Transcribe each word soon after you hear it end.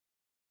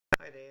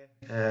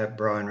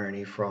Brian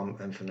Rooney from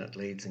Infinite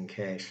Leads and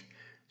Cash.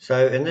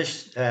 So in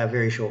this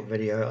very short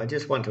video, I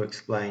just want to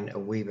explain a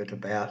wee bit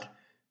about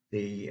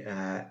the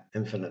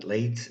Infinite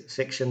Leads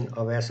section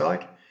of our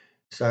site.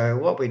 So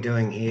what we're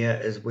doing here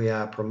is we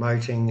are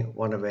promoting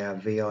one of our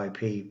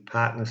VIP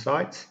partner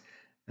sites,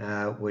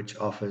 which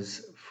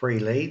offers free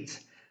leads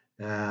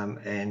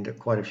and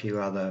quite a few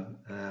other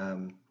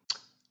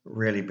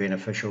really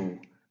beneficial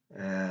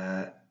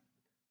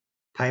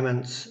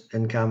payments,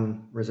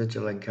 income,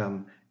 residual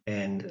income,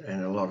 and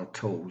a lot of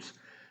tools.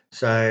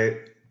 So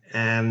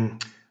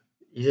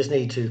you just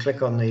need to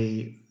click on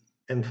the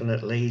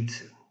Infinite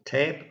Leads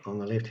tab on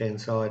the left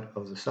hand side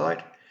of the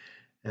site,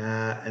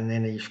 and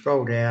then you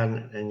scroll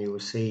down and you will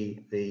see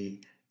the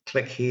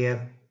click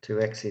here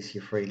to access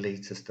your free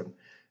lead system.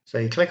 So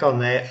you click on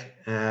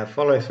that,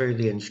 follow through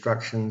the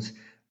instructions.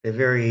 They're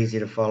very easy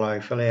to follow.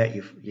 Fill out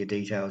your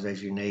details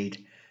as you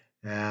need.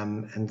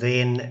 And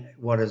then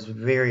what is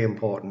very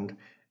important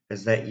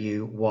is that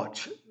you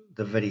watch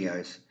the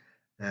videos.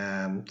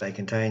 They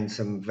contain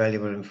some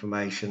valuable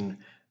information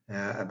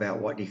about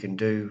what you can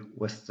do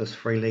with this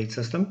free lead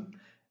system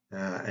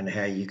and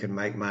how you can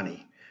make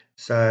money.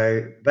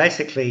 So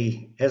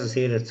basically, as I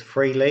said, it's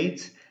free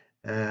leads.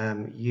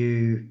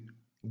 You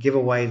give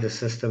away the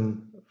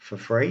system for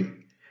free,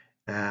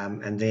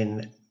 and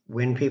then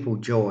when people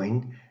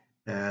join,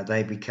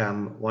 they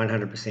become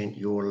 100%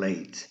 your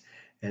leads.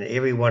 And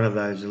every one of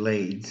those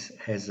leads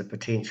has the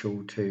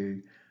potential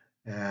to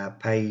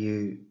pay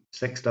you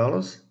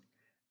 $6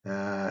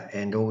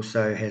 and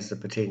also has the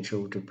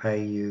potential to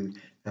pay you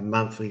a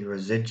monthly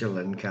residual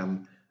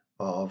income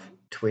of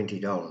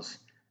 $20.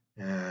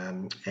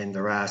 And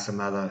there are some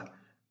other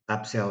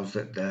upsells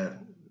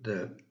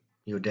that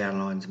your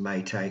downlines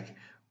may take,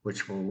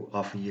 which will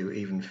offer you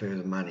even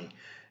further money.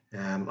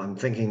 I'm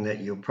thinking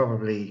that you're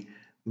probably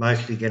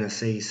mostly going to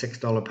see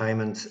 $6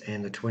 payments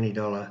and the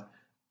 $20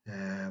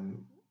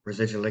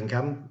 residual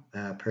income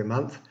per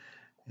month.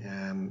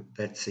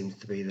 That seems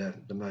to be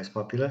the most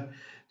popular.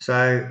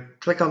 So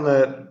click on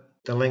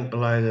the link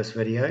below this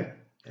video,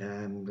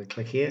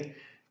 click here.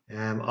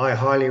 I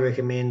highly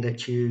recommend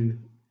that you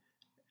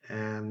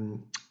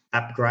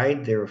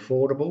upgrade. They're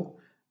affordable.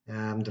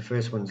 The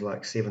first one's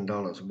like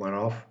 $7 one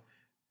off,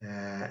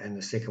 and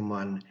the second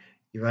one,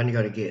 you've only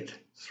got to get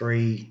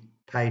 3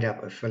 paid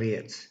up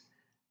affiliates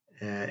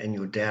in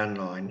your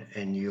downline,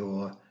 and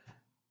you're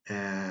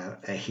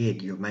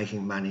ahead. You're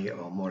making money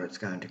on what it's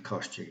going to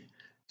cost you.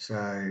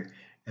 So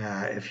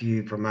if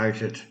you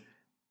promote it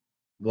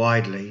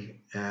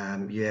widely,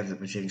 you have the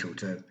potential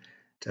to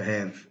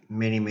have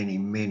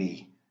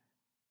many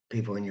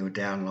people in your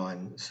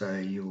downline, so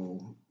you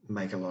will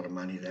make a lot of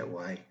money that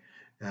way.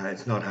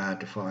 It's not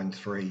hard to find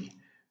 3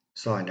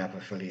 signed up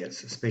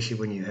affiliates, especially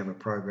when you have a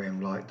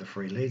program like the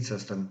free lead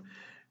system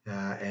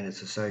and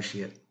its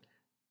associate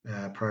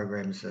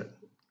programs that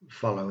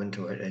follow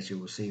into it, as you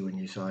will see when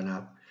you sign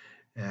up.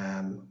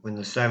 When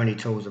there's so many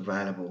tools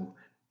available,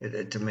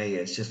 to me,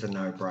 it's just a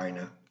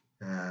no-brainer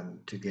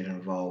to get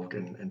involved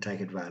and take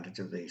advantage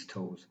of these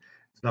tools.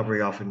 It's not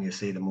very often you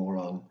see them all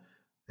on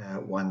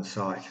one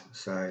site,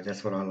 so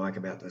that's what I like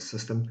about this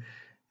system.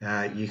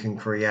 You can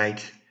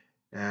create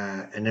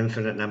an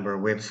infinite number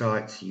of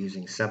websites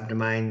using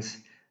subdomains,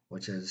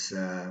 which is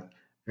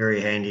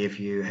very handy if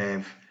you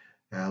have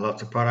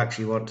lots of products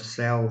you want to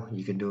sell.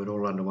 You can do it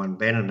all under one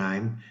banner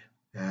name,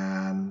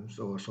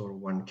 or sort of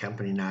one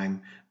company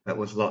name, but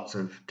with lots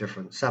of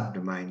different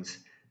subdomains,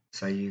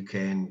 so you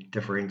can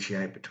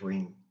differentiate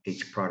between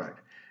each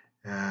product.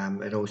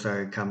 It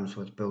also comes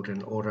with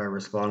built-in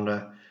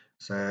autoresponder,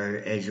 so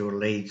as your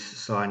leads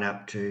sign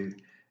up to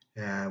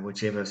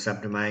whichever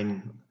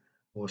subdomain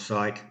or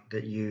site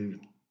that you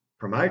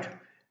promote,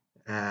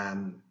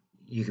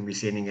 you can be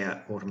sending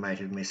out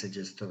automated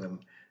messages to them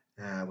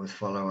with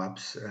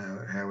follow-ups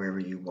however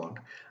you want.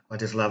 I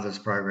just love this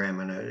program,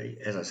 and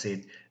as I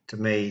said, to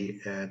me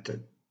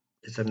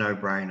it's a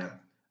no-brainer.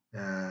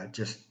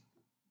 Just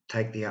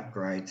take the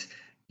upgrades.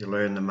 You'll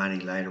earn the money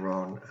later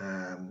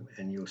on,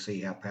 and you'll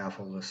see how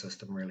powerful the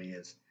system really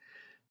is.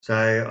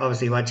 So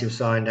obviously, once you've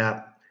signed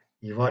up,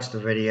 you've watched the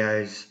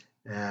videos,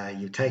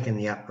 you've taken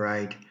the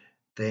upgrade,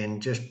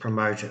 then just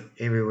promote it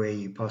everywhere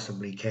you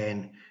possibly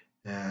can.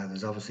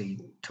 There's obviously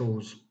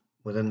tools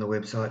within the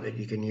website that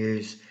you can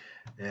use,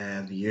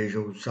 the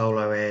usual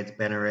solo ads,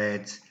 banner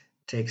ads,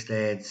 text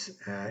ads,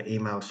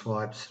 email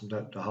swipes,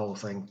 the whole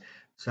thing.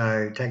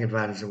 So take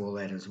advantage of all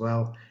that as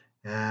well.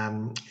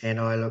 And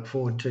I look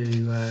forward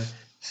to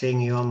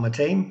seeing you on my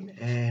team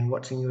and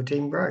watching your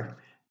team grow.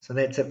 So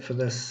that's it for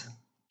this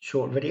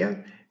short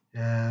video.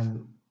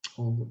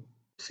 We'll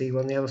see you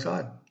on the other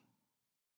side.